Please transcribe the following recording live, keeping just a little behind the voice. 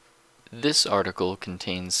This article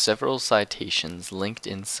contains several citations linked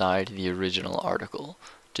inside the original article.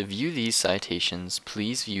 To view these citations,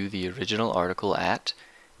 please view the original article at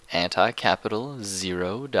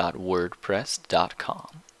anticapital0.wordpress.com.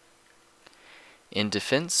 In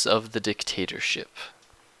defense of the dictatorship.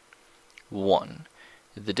 1.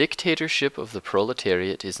 The dictatorship of the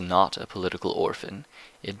proletariat is not a political orphan.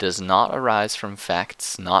 It does not arise from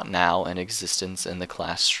facts not now in existence in the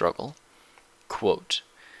class struggle. Quote,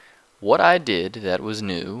 "What I did that was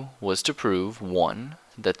new was to prove, 1.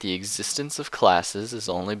 That the existence of classes is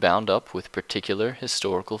only bound up with particular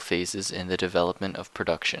historical phases in the development of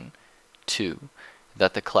production. 2.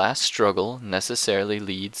 That the class struggle necessarily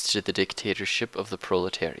leads to the dictatorship of the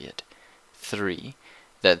proletariat. 3.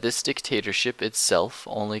 That this dictatorship itself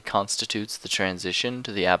only constitutes the transition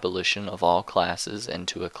to the abolition of all classes and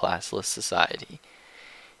to a classless society."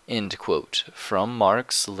 End quote. From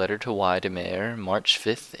Marx' Letter to Y. de Mayer, March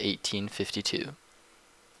 5, 1852.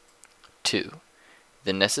 2.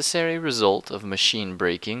 The necessary result of machine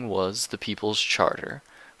breaking was the People's Charter.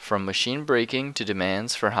 From machine breaking to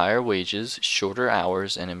demands for higher wages, shorter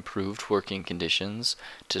hours, and improved working conditions,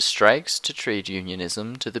 to strikes, to trade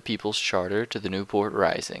unionism, to the People's Charter, to the Newport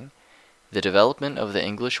Rising. The development of the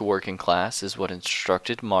English working class is what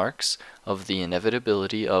instructed Marx of the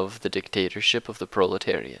inevitability of the dictatorship of the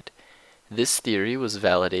proletariat. This theory was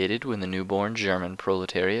validated when the newborn German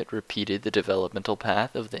proletariat repeated the developmental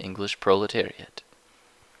path of the English proletariat.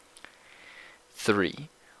 3.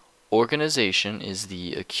 Organization is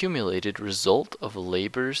the accumulated result of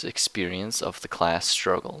labor's experience of the class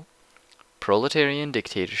struggle. Proletarian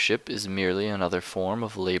dictatorship is merely another form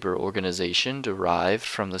of labor organization derived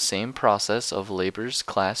from the same process of labor's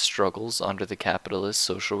class struggles under the capitalist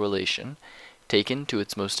social relation, taken to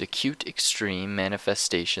its most acute extreme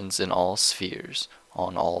manifestations in all spheres,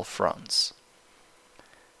 on all fronts.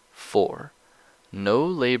 4. No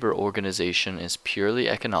labor organization is purely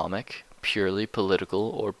economic, purely political,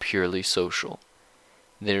 or purely social.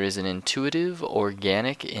 There is an intuitive,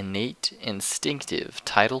 organic, innate, instinctive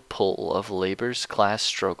tidal pull of labor's class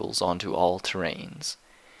struggles onto all terrains.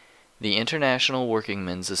 The International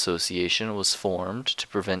Workingmen's Association was formed to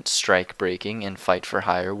prevent strike breaking and fight for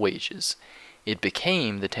higher wages. It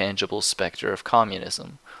became the tangible specter of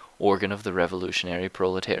communism, organ of the revolutionary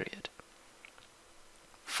proletariat.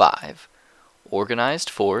 5. Organized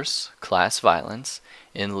force, class violence,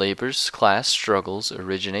 in labor's class struggles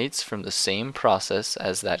originates from the same process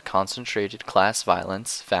as that concentrated class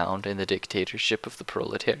violence found in the dictatorship of the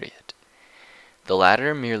proletariat. The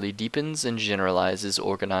latter merely deepens and generalizes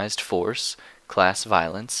organized force, class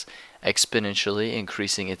violence, exponentially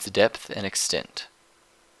increasing its depth and extent.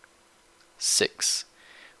 6.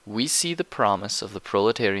 We see the promise of the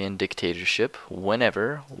proletarian dictatorship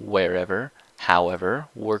whenever, wherever, however,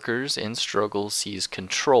 workers in struggle seize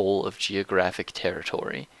control of geographic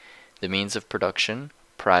territory, the means of production,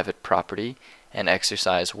 private property, and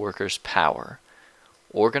exercise workers' power.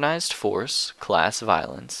 Organized force, class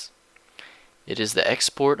violence. It is the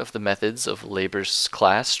export of the methods of labor's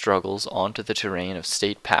class struggles onto the terrain of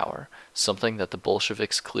state power, something that the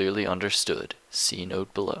Bolsheviks clearly understood. See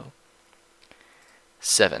note below.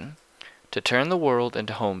 7. To turn the world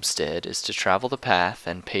into homestead is to travel the path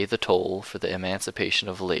and pay the toll for the emancipation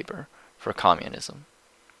of labor, for communism.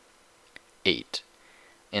 8.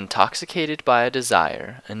 Intoxicated by a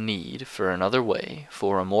desire, a need for another way,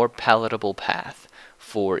 for a more palatable path,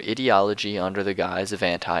 for ideology under the guise of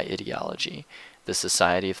anti-ideology, the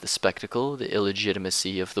society of the spectacle, the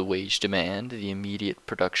illegitimacy of the wage demand, the immediate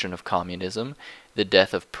production of communism, the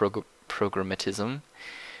death of programmatism,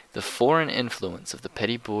 the foreign influence of the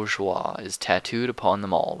petty bourgeois is tattooed upon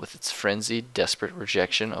them all with its frenzied, desperate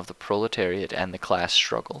rejection of the proletariat and the class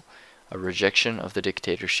struggle, a rejection of the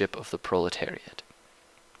dictatorship of the proletariat.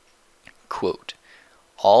 Quote,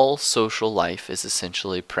 "All social life is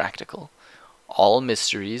essentially practical. All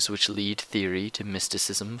mysteries which lead theory to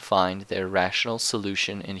mysticism find their rational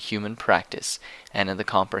solution in human practice and in the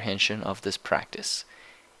comprehension of this practice."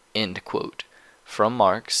 End quote. From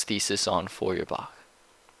Marx' Thesis on Feuerbach.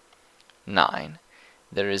 9.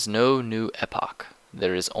 There is no new epoch.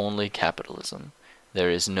 There is only capitalism.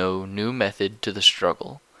 There is no new method to the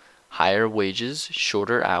struggle. Higher wages,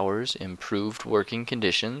 shorter hours, improved working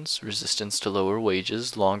conditions, resistance to lower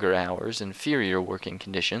wages, longer hours, inferior working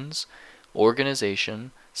conditions,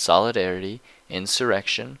 organization, solidarity,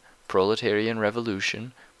 insurrection, proletarian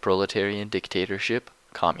revolution, proletarian dictatorship,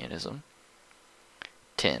 communism.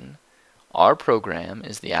 10. Our program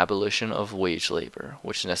is the abolition of wage labor,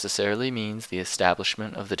 which necessarily means the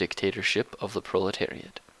establishment of the dictatorship of the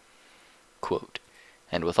proletariat. Quote,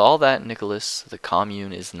 And with all that, Nicholas, the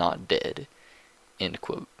commune is not dead. End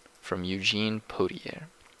quote. From Eugene Potier.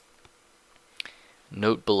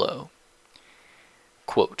 Note below.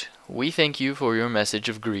 Quote, we thank you for your message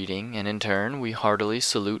of greeting, and in turn we heartily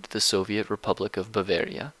salute the Soviet Republic of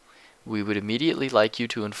Bavaria. We would immediately like you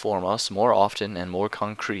to inform us more often and more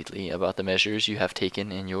concretely about the measures you have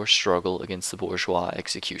taken in your struggle against the bourgeois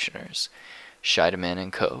executioners. Scheidemann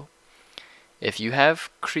and Co. If you have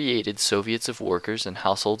created Soviets of workers and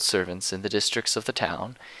household servants in the districts of the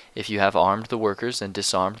town, if you have armed the workers and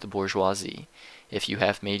disarmed the bourgeoisie, if you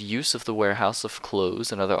have made use of the warehouse of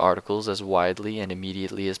clothes and other articles as widely and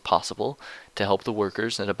immediately as possible to help the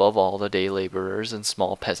workers and above all the day laborers and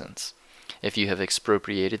small peasants, if you have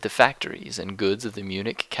expropriated the factories and goods of the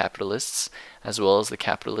Munich capitalists as well as the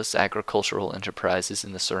capitalist agricultural enterprises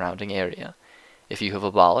in the surrounding area, if you have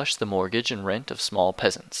abolished the mortgage and rent of small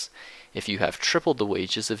peasants, if you have tripled the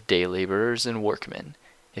wages of day laborers and workmen,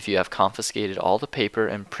 if you have confiscated all the paper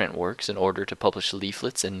and print works in order to publish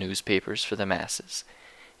leaflets and newspapers for the masses,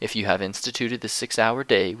 if you have instituted the 6-hour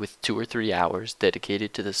day with 2 or 3 hours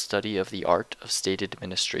dedicated to the study of the art of state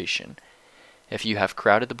administration, if you have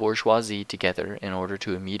crowded the bourgeoisie together in order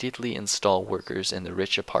to immediately install workers in the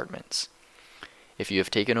rich apartments, if you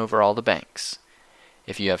have taken over all the banks,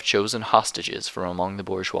 if you have chosen hostages from among the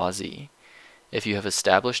bourgeoisie, if you have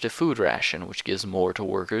established a food ration which gives more to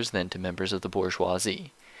workers than to members of the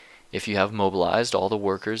bourgeoisie, if you have mobilized all the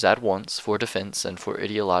workers at once for defense and for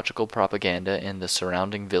ideological propaganda in the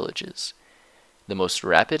surrounding villages, the most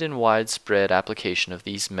rapid and widespread application of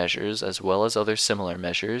these measures, as well as other similar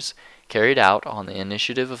measures, carried out on the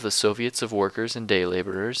initiative of the Soviets of workers and day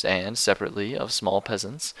laborers and, separately, of small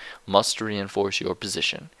peasants, must reinforce your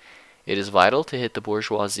position. It is vital to hit the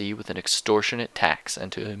bourgeoisie with an extortionate tax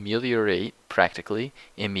and to ameliorate, practically,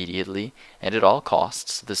 immediately, and at all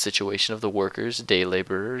costs, the situation of the workers, day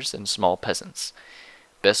laborers, and small peasants.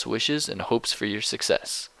 Best wishes and hopes for your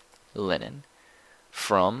success. Lenin.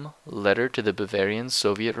 From Letter to the Bavarian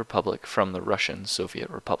Soviet Republic from the Russian Soviet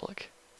Republic.